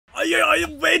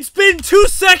It's been 2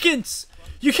 seconds!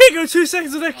 You can't go 2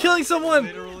 seconds without killing someone!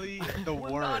 Literally the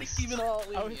worst.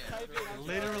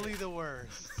 Literally the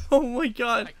worst. Oh my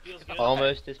god.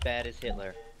 Almost as bad as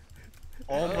Hitler.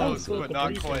 Almost, but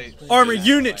not quite. Armor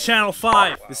Unit Channel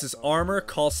 5. This is Armor,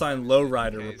 callsign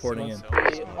Lowrider reporting in.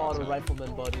 Auto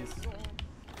rifleman buddies.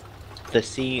 The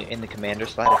C in the commander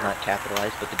slot is not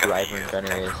capitalized, but the driver and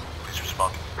gunner is. Please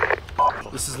respond.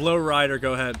 This is Lowrider,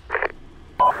 go ahead.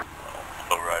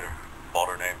 Lowrider.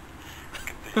 Balder name.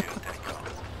 Get the tank up.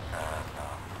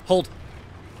 Hold.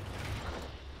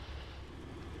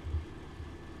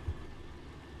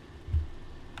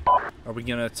 Are we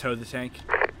gonna tow the tank?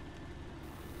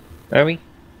 Are we?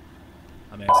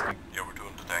 I'm asking. Yeah, we're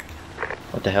doing the tank.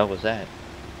 What the hell was that?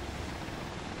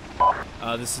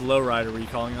 This is Lowrider. Were you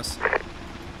calling us?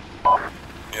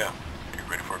 Yeah. Are you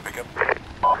ready for a pickup?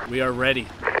 We are ready.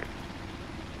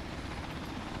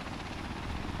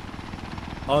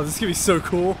 Oh, this is gonna be so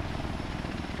cool.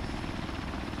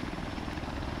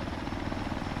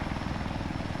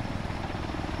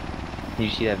 Did you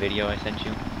see that video I sent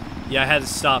you? Yeah, I had to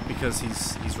stop because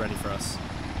he's ready for us.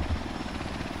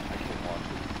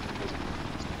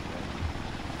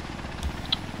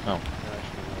 Oh.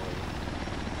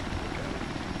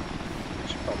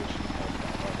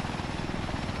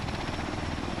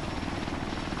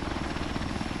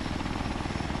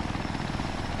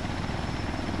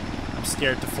 I'm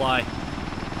scared to fly.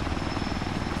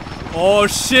 Oh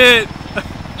shit!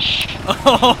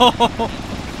 Oh,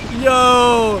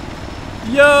 yo,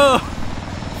 yo,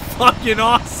 fucking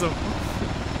awesome!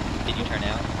 Did you turn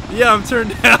out? Yeah, I'm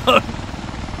turned out.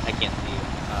 I can't see you.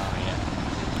 Oh yeah.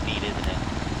 Speed, isn't it?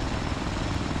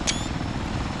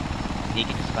 He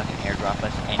can just fucking airdrop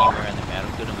us anywhere on the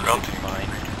battlefield and we should be fine.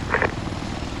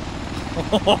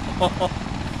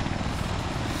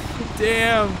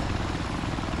 Damn.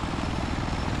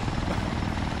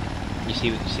 You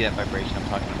see that vibration I'm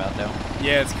talking about though?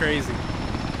 Yeah, it's crazy.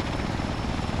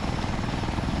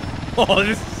 Oh,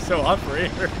 this is so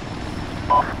operator.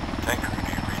 Tanker, do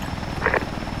you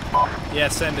read? Yeah,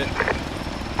 send it.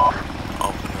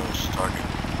 Off the nose, target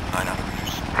 900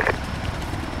 meters.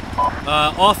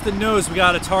 Off the nose, we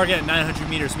got a target at 900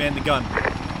 meters. Man the gun.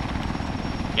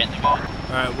 Getting the gun.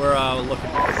 Alright, we're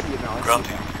looking. Ground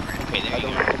team, do you read? Okay, there you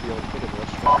go.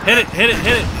 Hit it, hit it,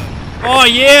 hit it! Oh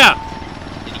yeah!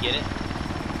 Did you get it?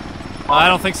 I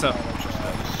don't think so.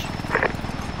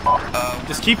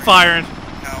 Just keep firing.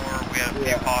 Tower, we have a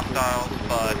few hostiles,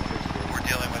 but we're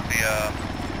dealing with the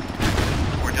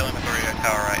radio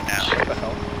tower right now.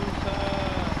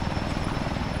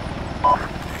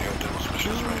 Yeah, demo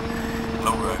switches right.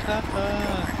 Lowrider,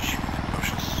 shooting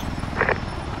bushes.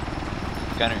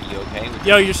 Gunner, you okay? With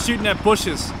Yo, you're shooting at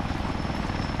bushes.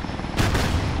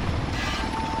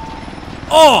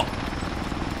 Oh!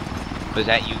 Was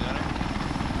that you, Gunner?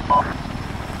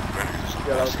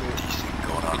 There's some decent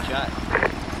going on. Good shot.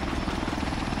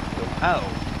 Oh,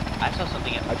 I saw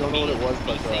something at I don't know what it was,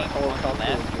 but on the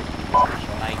left.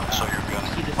 Like, So you're you gonna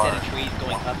see the set of trees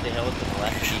going up the hill to the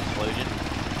left of the explosion?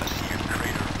 I see a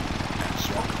crater and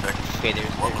smoke effects. Okay,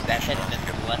 there's that set and then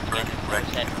to the left again, there's another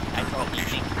set. I saw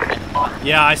evening at the bottom.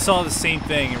 Yeah, I saw the same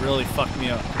thing. It really fucked me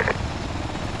up.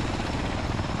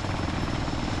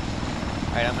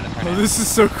 Alright, I'm gonna turn Oh, out. this is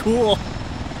so cool.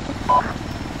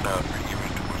 Now bring you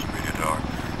in towards the radio tower.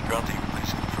 Ground team,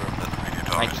 please confirm that the radio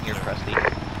tower I is can hear clear. Krusty.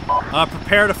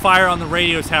 Prepare to fire on the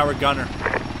radio tower, gunner.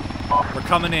 We're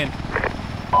coming in.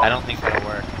 I don't think that'll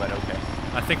work, but okay.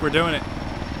 I think we're doing it.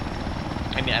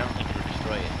 I mean, I don't think it'll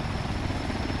destroy it.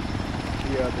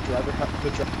 The driver.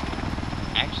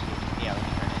 Actually, yeah, let me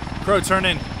turn in. Crow, turn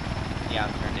in. Yeah,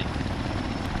 I'm turned in.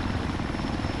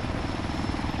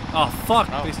 Oh, fuck.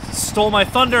 Oh. They stole my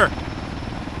thunder.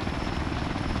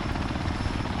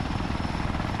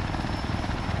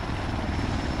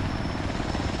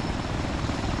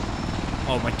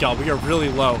 Oh my god, we are really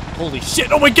low. Holy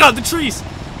shit. Oh my god, the trees.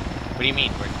 What do you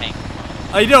mean? We're tanks.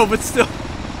 I know, but still.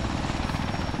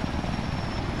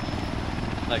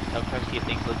 Look, tell Krusty if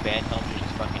things look bad, tell him to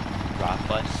just fucking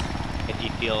drop us. If he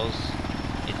feels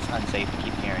it's unsafe to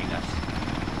keep carrying us.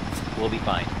 We'll be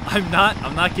fine. I'm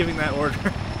not giving that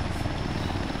order.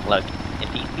 Look, if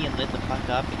he's being lit the fuck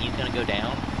up and he's gonna go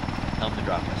down, tell him to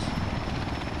drop us.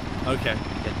 Okay.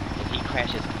 Because if he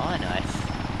crashes on us,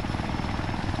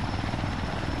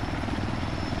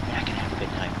 we're not gonna have a good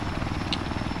time.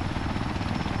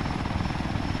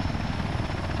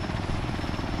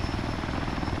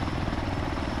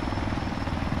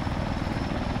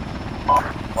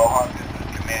 Mohawk, this is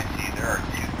Command G. There are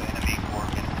two enemy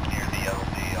coordinates near the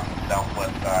LZ on the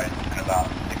southwest side and about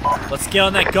 600 Let's get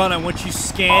on that gun. I want you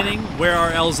scanning where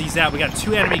our LZ's at. We got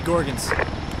 2 enemy Gorgons.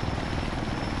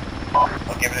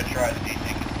 I'll give it a try. The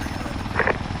D-Tank is pretty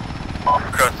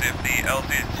hard. Chris, if the LZ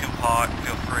is too hot,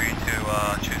 feel free to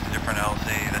choose a different LZ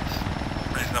that's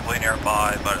reasonably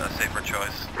nearby, but a safer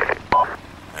choice.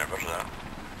 Yeah, roger that.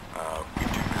 We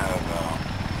do have,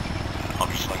 I'll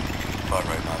just select T-55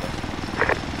 right now though.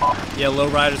 Yeah,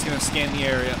 Lowrider's gonna scan the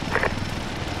area.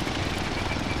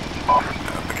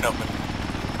 Picking up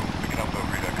a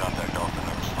radar contact off and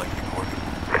I'm selecting coordinate.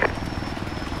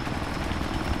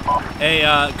 Hey,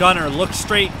 Gunner, look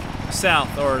straight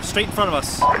south, or straight in front of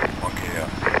us. Okay, yeah.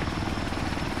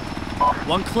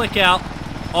 1 click out,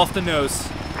 off the nose.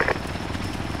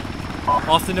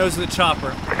 Off the nose of the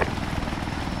chopper.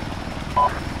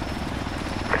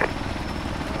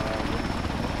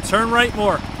 Turn right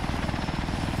more.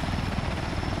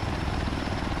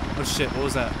 Oh shit, what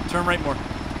was that? Turn right more.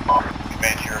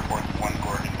 Comanche reports 1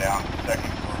 Gorgon down, 2nd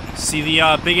Gorgon. See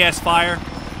the big ass fire?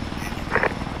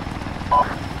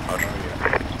 Roger.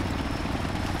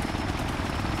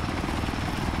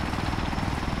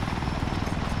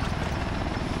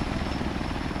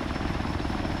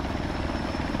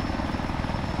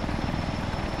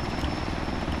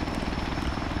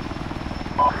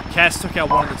 Cass took out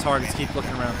one of the targets. Keep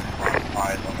looking around.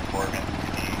 Eyes on the Gorgon to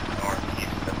the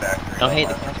northeast of the factory. Oh hey,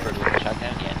 the Casper wasn't shot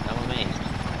down yet. I'm amazed.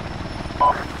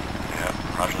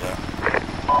 Yeah, roger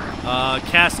that.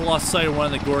 Cass lost sight of one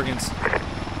of the Gorgons.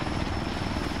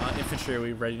 Infantry, are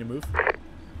we ready to move?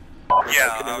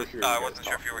 Yeah, I wasn't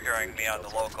sure if you were hearing me on the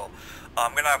local.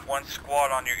 I'm going to have 1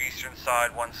 squad on your eastern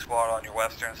side, 1 squad on your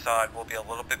western side. We'll be a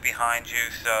little bit behind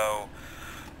you, so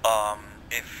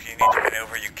if you need to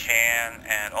maneuver, you can,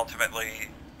 and ultimately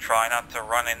try not to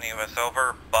run any of us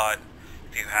over, but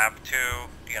if you have to,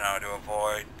 you know, to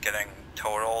avoid getting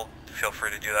totaled, feel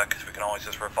free to do that, because we can always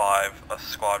just revive a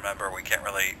squad member. We can't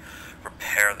really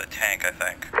repair the tank, I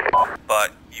think.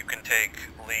 But you can take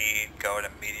lead, go at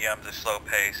a medium to slow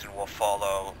pace, and we'll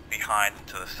follow behind and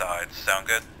to the sides. Sound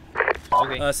good?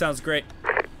 Okay. Sounds great.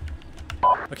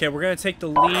 Okay, we're going to take the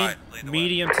lead, Alright, lead the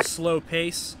medium to slow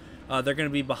pace. They're going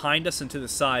to be behind us and to the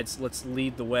sides. Let's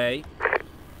lead the way.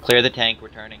 Clear the tank, we're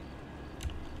turning.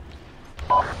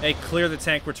 Hey, clear the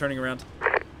tank, we're turning around.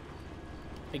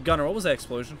 Hey, Gunner, what was that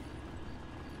explosion?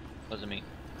 Wasn't me.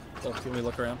 Oh, can we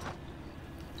look around?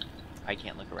 I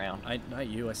can't look around. Not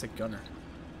you, I said Gunner.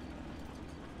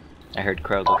 I heard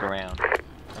Crow look around. Oh,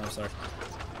 I'm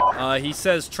sorry. He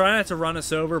says, try not to run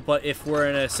us over, but if we're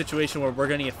in a situation where we're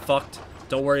going to get fucked,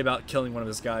 don't worry about killing one of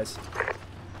his guys.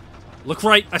 Look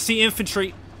right, I see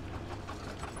infantry.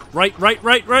 Right.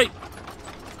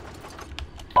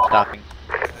 Stopping.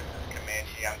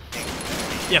 Comanche, I'm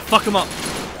seeing Yeah, fuck him up.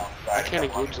 I can't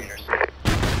engage them.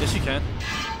 Yes, you can.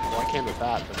 Well, I can with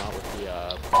that, but not with the,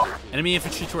 Enemy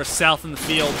infantry to our south in the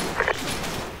field.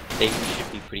 They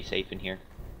should be pretty safe in here.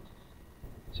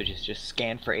 So just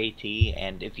scan for AT,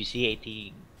 and if you see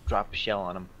AT, drop a shell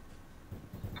on them.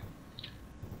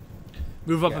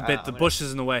 Move up Yeah, a bit, the bush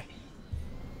is in the way.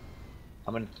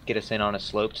 I'm gonna get us in on a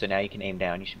slope, so now you can aim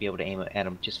down. You should be able to aim at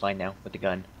them just fine now with the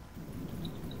gun.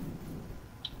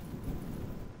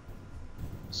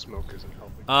 smoke isn't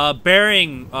helping.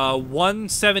 Bearing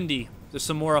 170. There's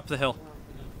some more up the hill.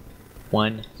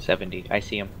 170. I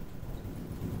see him.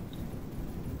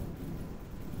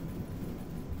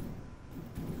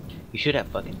 You should have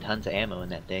fucking tons of ammo in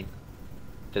that thing.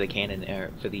 For the cannon,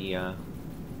 or for the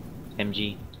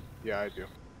MG. Yeah, I do.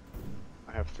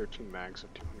 I have 13 mags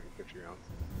of 250 rounds.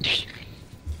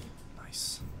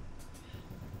 Nice.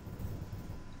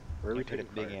 Where are we I've heard taking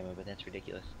of big fire? ammo, but that's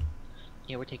ridiculous.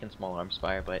 Yeah, we're taking small arms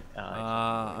fire, but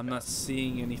I'm not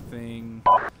seeing anything.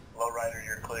 Lowrider,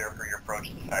 you're clear for your approach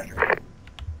to the factory.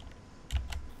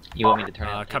 you want me to turn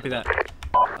out? and take Copy a that. look?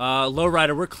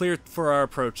 Lowrider, we're clear for our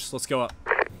approach. Let's go up.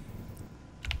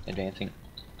 Advancing.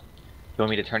 You want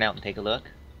me to turn out and take a look?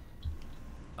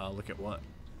 Look at what?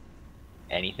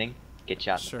 Anything? Get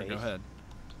shot in Sure, the face? go ahead.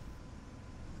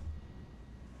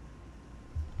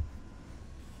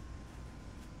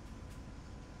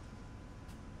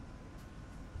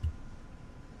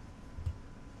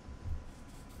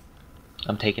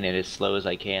 I'm taking it as slow as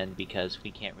I can because we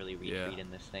can't really retreat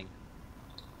in this thing.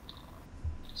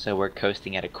 So we're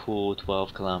coasting at a cool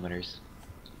 12 kilometers.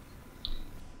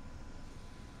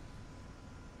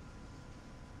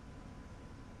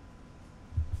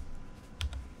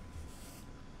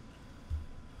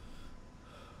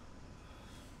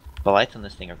 The lights on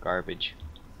this thing are garbage.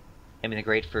 I mean, they're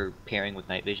great for pairing with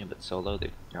night vision, but solo,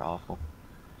 they're awful.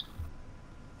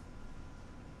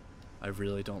 I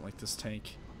really don't like this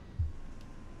tank.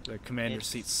 The commander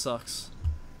seat sucks.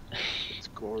 It's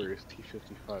glorious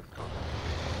T-55 car.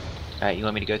 Alright, you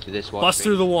want me to go through this wall? Bust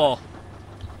through the wall.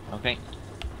 Okay.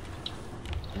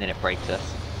 And then it breaks us.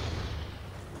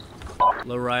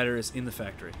 Lowrider is in the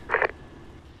factory.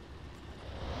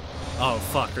 Oh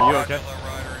fuck, are you okay?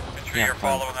 Lowrider infantry, Yeah, you're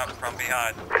fine. following up from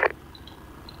behind.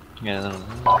 Yeah,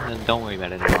 don't worry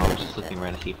about it at all. I was just looking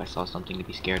around to see if I saw something to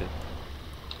be scared of.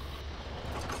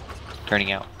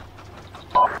 Turning out.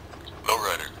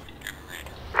 Lowrider, you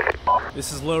read.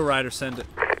 This is Lowrider, send it.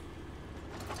 Just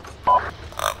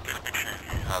make sure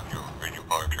you have your radio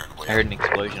bar turned away. I heard an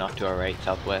explosion off to our right,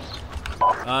 southwest.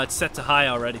 It's set to high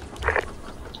already.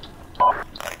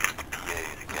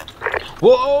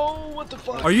 Whoa! What the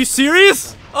fuck? Are you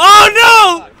serious?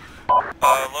 Oh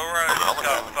Lowrider just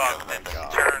got fucked and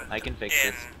turned I can fix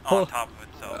in this. on top of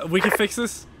itself. no! We can fix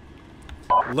this?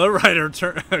 Lowrider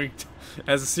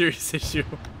has a serious issue.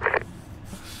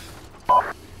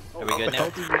 Are we good What the hell now?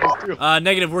 did you just do?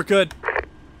 Negative, we're good.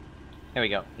 There we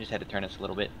go. We just had to turn us a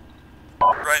little bit.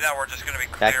 Right now we're just going to be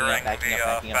Backing up, clearing backing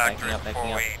up, the backing up, factory backing up, before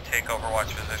backing we take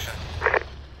Overwatch position.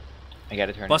 I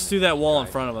gotta turn. Bust in. through that wall in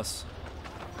front of us.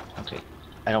 Okay.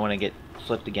 I don't want to get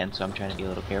flipped again, so I'm trying to be a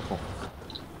little careful.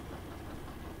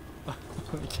 I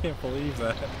can't believe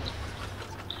that.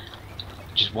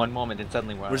 Just one moment, and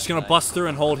suddenly we're. We're just gonna outside. bust through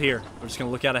and hold here. We're just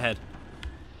gonna look out ahead.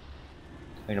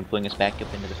 They're gonna bring us back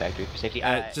up into the factory for safety.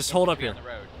 Just hold up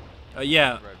infantry here. On the road.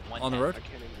 Yeah, One on the ten. road. I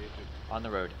can't engage it. On the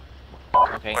road.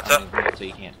 Okay. What's I'm up? gonna move it so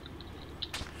you can't.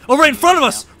 Oh, right in front of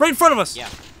us! Right in front of us! Yeah.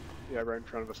 Yeah, right in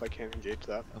front of us. I can't engage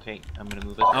that. Okay. I'm gonna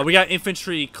move it. We got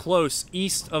infantry close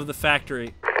east of the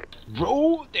factory.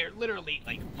 Bro, they're literally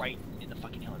like right in the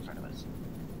fucking hill in front of us.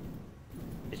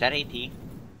 Is that AT?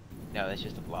 No, that's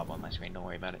just a blob on my screen. Don't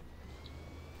worry about it.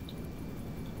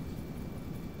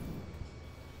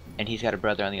 And he's got a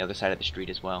brother on the other side of the street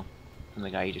as well, from the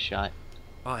guy you just shot.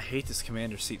 Oh, I hate this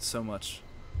commander seat so much.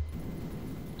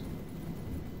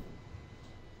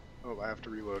 Oh, I have to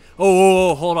reload.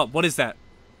 Oh, hold up. What is that?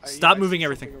 Stop I moving see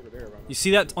everything. something over there around You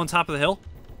see that on top of the hill?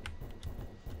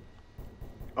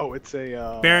 Oh, it's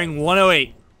a Bearing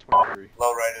 108. 23.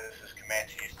 Lowrider, this is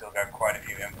Comanche. You still got quite a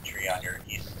few infantry on your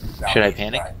east. Should I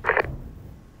panic?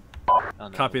 Oh, no.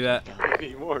 Copy that.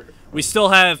 Need more. We still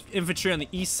have infantry on the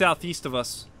east southeast of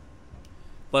us.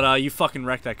 But you fucking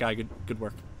wrecked that guy. Good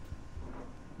work.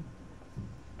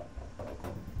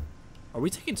 Are we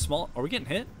taking small? Are we getting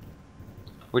hit?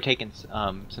 We're taking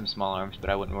some small arms, but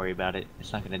I wouldn't worry about it.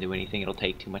 It's not gonna do anything. It'll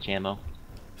take too much ammo.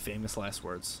 Famous last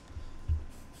words.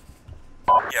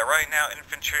 Yeah, right now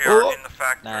infantry are in the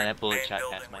factory. Nah, that bullet main shot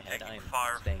building. past my We're head. taking I am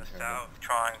fire from staying the firm. south,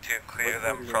 trying to clear What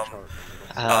them are you from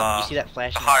gonna charge? You see that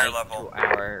flashing higher light level. to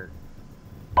our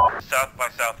south by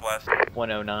southwest.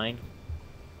 109?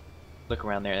 Look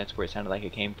around there. That's where it sounded like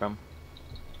it came from.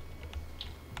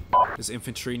 Does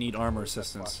infantry need armor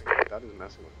assistance? That is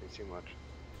messing with me too much.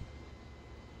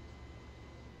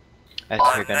 I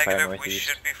just heard gunfire Negative, we northeast.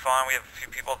 should be fine. We have a few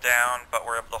people down, but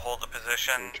we're able to hold the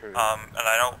position. Turn. And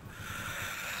I don't.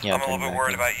 Yeah, I'm a little turning bit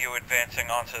worried back about you advancing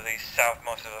onto the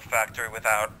southmost of the factory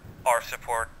without our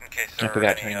support in case in. I there are forgot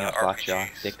any turning off lockjaw.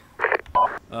 RPGs.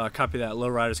 Dick. Copy that.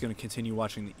 Lowrider's going to continue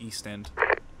watching the east end.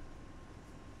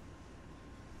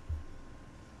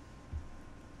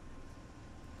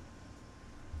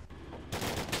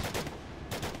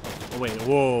 Oh, wait,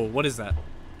 whoa, what is that?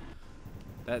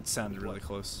 That sounded really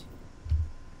close.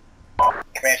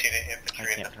 Comanche to infantry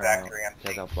I in the can't turn around, factory. I'm because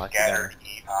seeing I'll block the scattered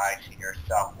EI to your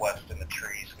southwest in the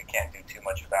trees. We can't do too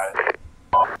much about it.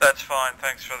 That's fine.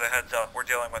 Thanks for the heads up. We're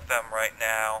dealing with them right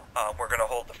now. We're going to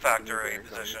hold the factory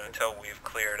position until we've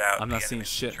cleared out I'm the not seeing enemy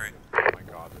shit. infantry. Oh my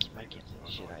god, this I can't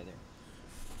see shit either.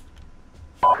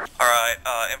 Alright,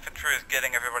 infantry is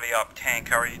getting everybody up. Tank,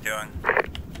 how are you doing?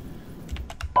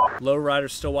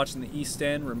 Lowrider's still watching the east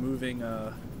end, removing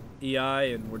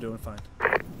EI, and we're doing fine.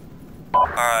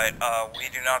 Alright, we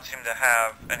do not seem to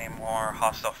have any more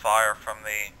hostile fire from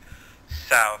the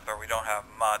south, or we don't have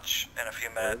much in a few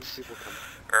minutes. people come.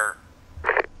 Or,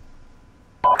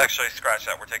 actually, scratch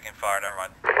that, we're taking fire, never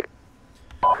mind.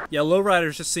 Yeah,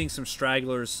 Lowrider's just seeing some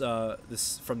stragglers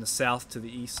from the south to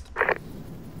the east.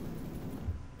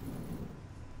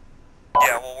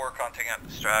 Yeah, we'll work on taking out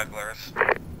the stragglers.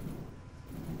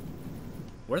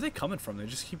 Where are they coming from? They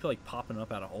just keep like popping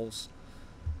up out of holes.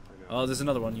 I know. Oh, there's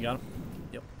another one. You got him?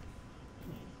 Yep.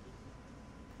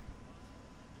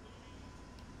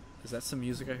 Is that some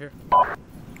music I hear?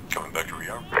 Coming back to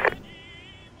rearm.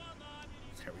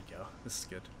 There we go. This is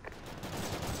good.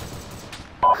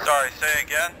 Sorry, say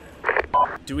again?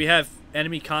 Do we have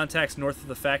enemy contacts north of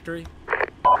the factory?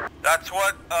 That's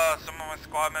what some of my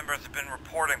squad members have been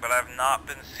reporting, but I have not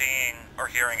been seeing or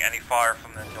hearing any fire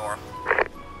from the north.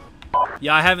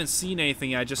 Yeah, I haven't seen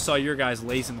anything. I just saw your guys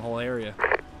lazing the whole area.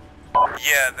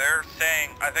 Yeah, they're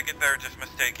saying, I think they're just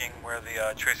mistaking where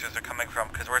the tracers are coming from,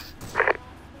 because we're...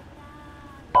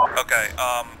 Okay,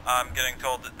 I'm getting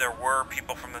told that there were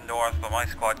people from the north, but my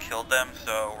squad killed them,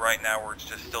 so right now we're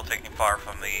just still taking fire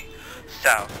from the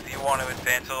south. If you want to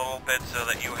advance a little bit so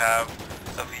that you have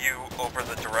a view over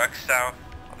the direct south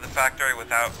of the factory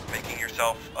without making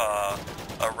yourself a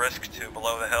risk to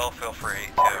below the hill, feel free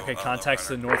to... Okay, contacts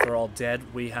to the north are all dead.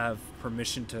 We have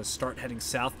permission to start heading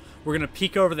south. We're going to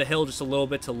peek over the hill just a little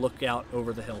bit to look out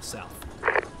over the hill south.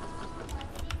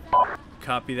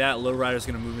 Copy that. Lowrider's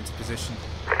going to move into position.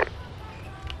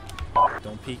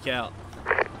 Don't peek out.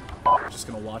 Just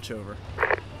going to watch over.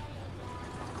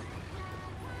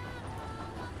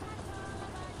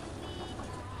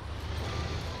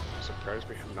 I'm surprised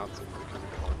we have not seen become in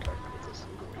contact with a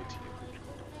single AT.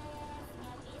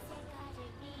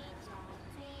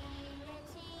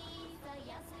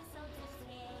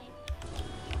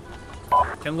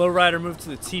 Can Lowrider move to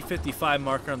the T55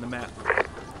 marker on the map?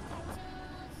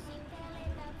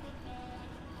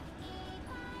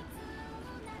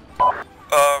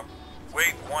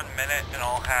 Wait 1 minute and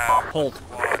I'll have Hold.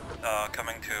 squad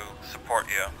coming to support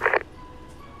you.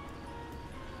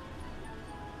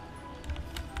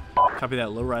 Copy that.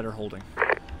 Lowrider holding.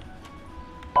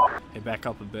 Hey, back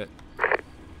up a bit.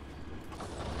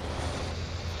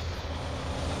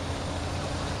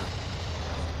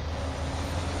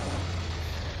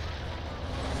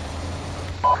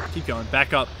 Keep going.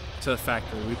 Back up to the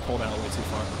factory. We pulled out way too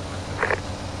far.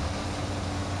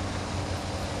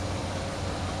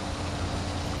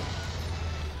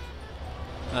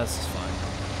 This is fine.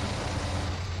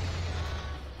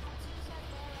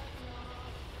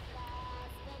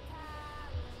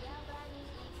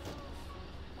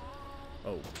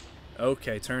 Oh.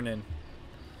 Okay, turn in.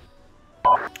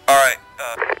 Alright,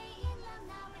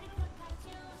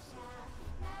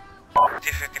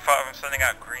 T55, I'm sending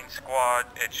out green squad.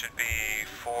 It should be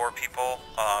 4 people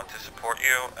to support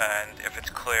you, and if it's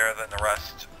clear, then the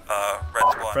rest, red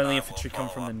squad. Friendly infantry come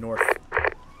from the north.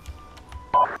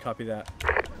 Copy that.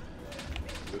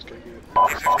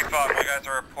 T55, my guys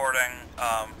are reporting,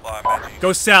 well, I imagine you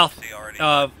Go south. see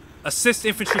already. Assist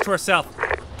infantry to our south.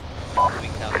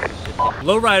 Moving south to assist infantry.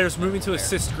 Lowrider's moving to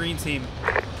assist green team.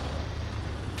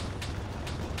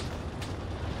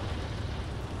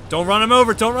 Don't run him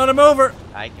over. Don't run him over.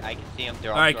 I can see them.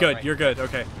 They're all Alright, good. right. You're good.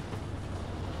 Okay.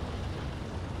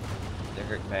 They're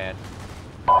hurt bad.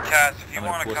 Cass, if you I'm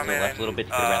gonna want to pull to come the in left a little bit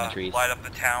to get around the trees. light up the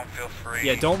town, feel free.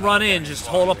 Yeah, don't run in. Just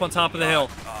hold up on top of the hill.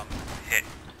 Hit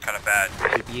kind of bad.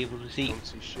 Should be able to see. Don't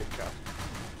see shit, Cap.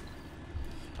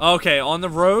 Okay, on the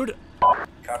road,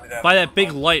 Copy that. by that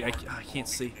big light, I can't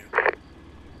see.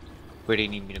 Where do you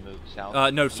need me to move?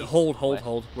 South? No, East? hold.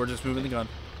 West? We're just moving the gun.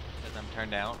 As I'm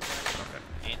turned out.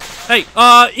 Okay. Hey,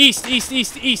 east.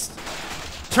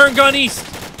 Turn gun east.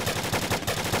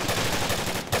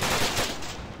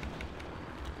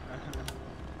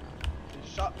 You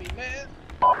shot me, man.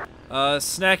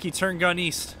 Snacky, turn gun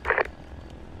east.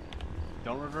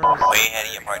 Don't reverse. Way ahead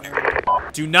of you,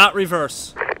 partner. Do not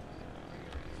reverse.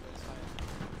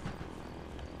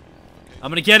 I'm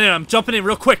gonna get in. I'm jumping in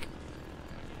real quick.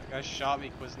 That guy shot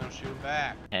me, Quizno, shoot him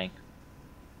back. Hang.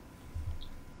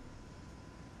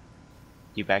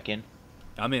 You back in?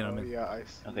 I'm in. Yeah, I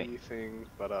see Okay. things,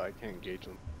 but I can't engage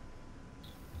them.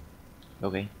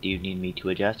 Okay. Do you need me to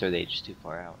adjust, or are they just too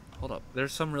far out? Hold up.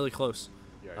 There's some really close.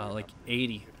 Yeah, Like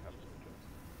 80.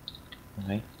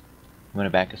 Okay. I'm gonna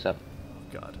back us up. Oh,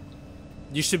 God.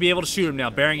 You should be able to shoot him now.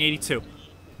 Bearing 82.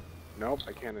 Nope,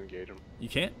 I can't engage them. You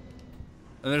can't?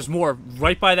 And there's more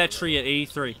right by that tree at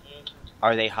 83.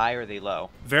 Are they high or are they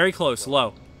low? Very close.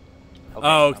 Low. Okay,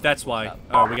 Oh, I'm that's gonna why. move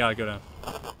up. Alright, we gotta go down.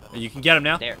 You can get him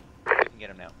now? There. You can get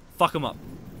him now. Fuck him up.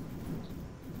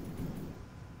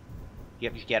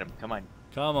 Yep, you get him. Come on.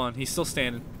 Come on. He's still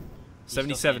standing. He's still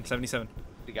 77. standing. 77.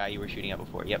 The guy you were shooting at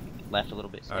before. Yep. Left a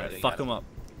little bit. Alright, fuck him up.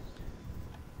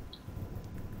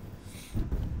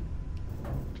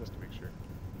 Just to make sure.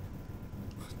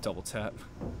 Double tap.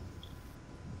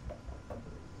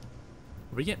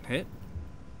 Are we getting hit?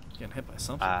 Getting hit by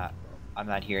something? I'm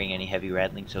not hearing any heavy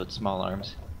rattling, so it's small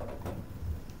arms.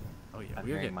 Oh yeah, I'm we're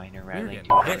hearing getting minor we're rattling. getting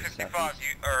to hit. the 55,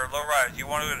 southeast. or Lowrider, you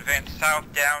want to advance south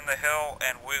down the hill,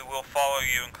 and we will follow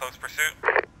you in close pursuit?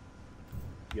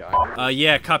 Yeah, I know.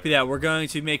 Yeah, copy that. We're going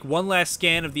to make one last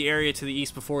scan of the area to the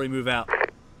east before we move out.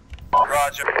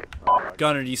 Roger.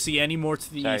 Gunner, do you see any more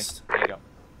to the Sorry. east? There you go.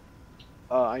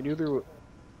 I knew there was.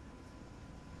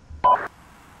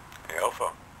 Hey,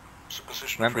 Alpha.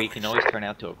 Position Remember, you can always turn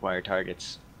out to acquire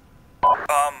targets.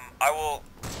 I will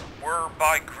we're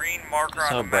by green marker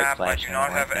Saw on a the bright map. I flash do on not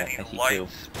the have right any side. I see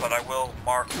lights, but I will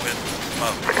mark with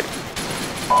smoke.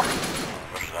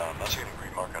 That's getting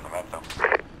green marker on the map though.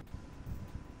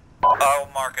 I'll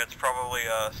mark it. It's probably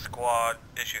a squad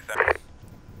issue thing.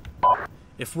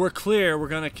 If we're clear, we're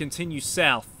gonna continue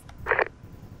south.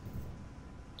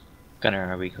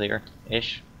 Gunner, are we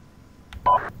clear-ish?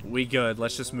 We good.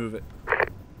 Let's just move it.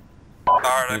 Alright,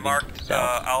 I Moving marked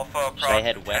south. Alpha Should I approx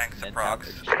head and west tanks and then south, or approx.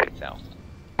 just straight south?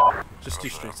 Just do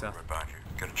straight south. Right behind you.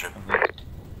 Get a chip.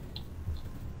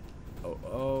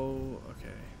 Oh, okay.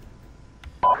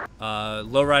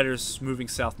 Lowrider's moving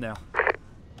south now.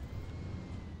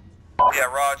 Yeah,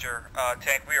 roger.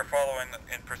 Tank, we are following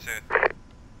in pursuit.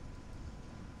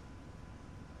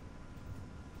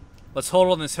 Let's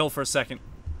hold on this hill for a second.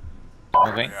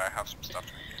 Okay. Yeah, I have some stuff.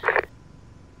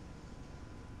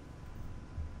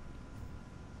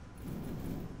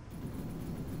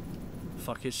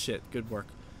 Fuck his shit. Good work.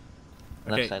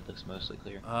 Left Okay. side looks mostly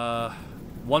clear.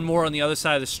 One more on the other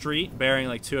side of the street, bearing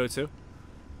like 202.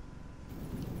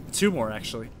 Two more,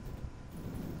 actually.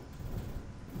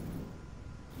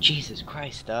 Jesus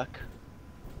Christ, Duck.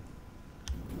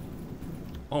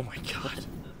 Oh my god.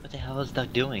 What the hell is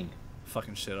Duck doing?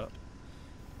 Fucking shit up.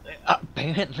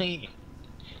 Apparently.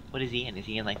 What is he in? Is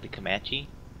he in like the Comanche?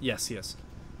 Yes, yes.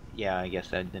 Yeah, I guess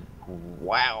that didn't.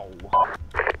 Wow.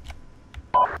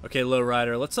 Okay,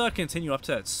 Lowrider, let's continue up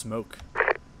to that smoke.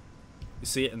 You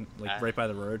see it in, like, right by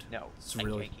the road? No, It's I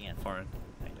really can't. far in.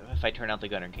 I know. If I turn out the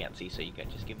gunner, can't see, so you can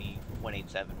just give me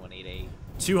 187, 188,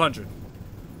 200.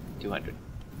 200.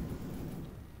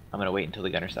 I'm gonna wait until the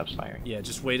gunner stops firing. Yeah,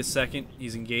 just wait a second.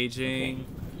 He's engaging.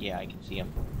 Okay. Yeah, I can see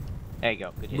him. There you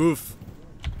go. Good hit. Move.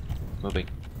 Moving.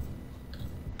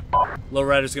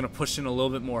 Lowrider's gonna push in a little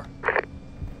bit more.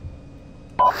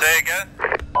 Say again?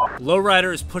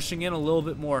 Lowrider is pushing in a little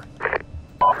bit more.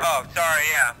 Oh, sorry,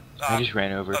 yeah. I just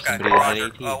ran over okay, somebody that roger.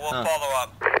 had AT. We'll Huh. follow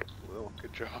up. Well,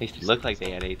 good job. At least it looked like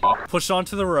they had AT. Push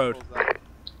onto the road.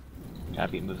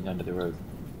 Copy, moving onto the road.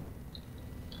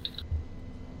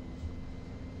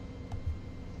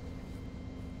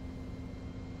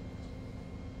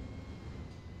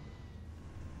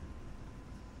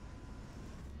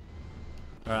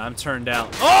 Alright, I'm turned out.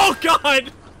 Oh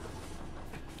god!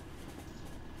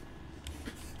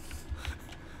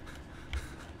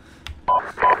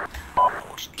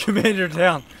 Commander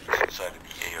down.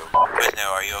 Quizno,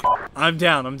 are you okay? I'm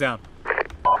down, I'm down.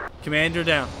 Commander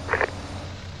down.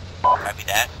 Copy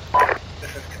that.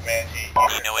 This is Comanche.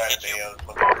 Do you know what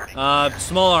hit you?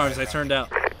 Small arms, I turned out.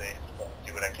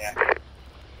 Do what I can.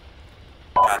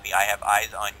 Copy, I have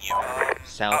eyes on you.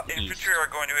 Southeast. Infantry are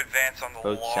going to advance on the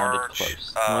Both sounded large,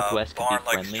 close. Northwest could be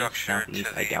barn-like friendly, structure southeast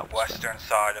to I the doubt so. western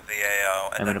side of the AO.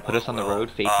 And I'm gonna then put us on the road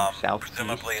facing southeast,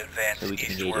 presumably advance so we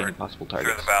can engage eastward any possible through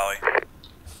targets. the valley.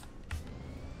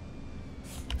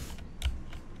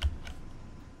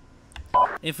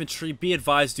 Infantry, be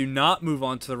advised, do not move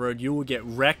onto the road. You will get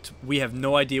wrecked. We have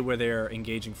no idea where they're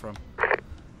engaging from.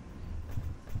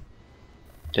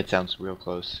 That sounds real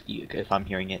close. If I'm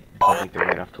hearing it, it sounds like they're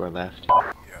right off to our left.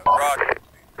 Yeah. Roger.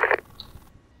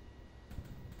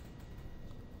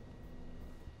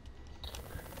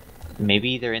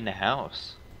 Maybe they're in the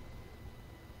house.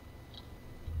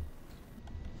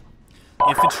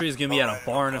 Infantry is going to be at a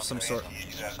barn of some sort.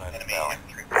 Enemy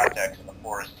infantry contacts in the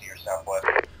forest to your southwest.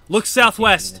 Look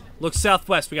southwest. Look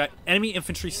southwest. We got enemy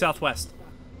infantry southwest.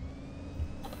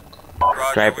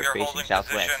 Roger, Driver we are facing holding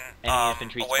southwest. position, Enemy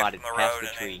infantry away spotted from the past road the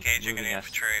and tree, engaging moving an us.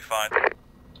 infantry. Fine.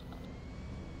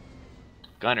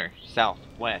 Gunner,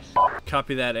 southwest.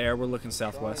 Copy that, air. We're looking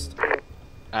southwest.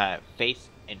 Face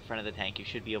in front of the tank. You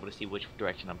should be able to see which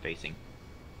direction I'm facing.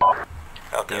 Okay,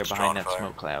 They're strong behind that fire.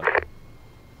 smoke cloud.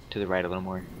 To the right a little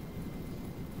more.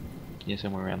 Yeah,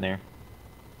 somewhere around there.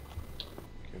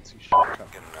 Can't see shit.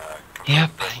 Copy. Yep,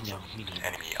 I know.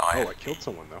 Enemy Oh, I killed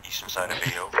someone though. eastern side of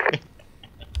AO.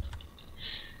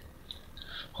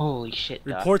 Holy shit,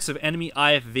 Doc. Reports of enemy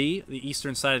IFV, the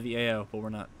eastern side of the AO, but we're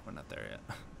not there yet.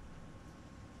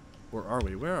 Where are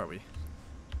we? Where are we?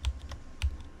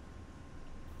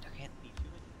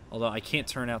 Although I can't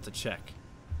turn out to check.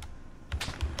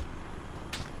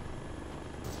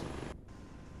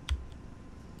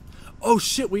 Oh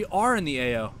shit, we are in the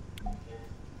AO.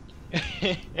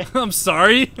 I'm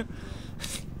sorry.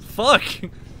 Fuck.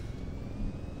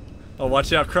 Oh,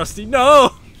 watch out, Krusty.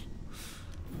 No!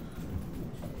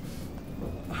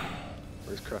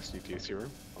 Where's Krusty? Do you see him?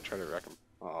 I'll try to wreck him.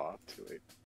 Aw, too late.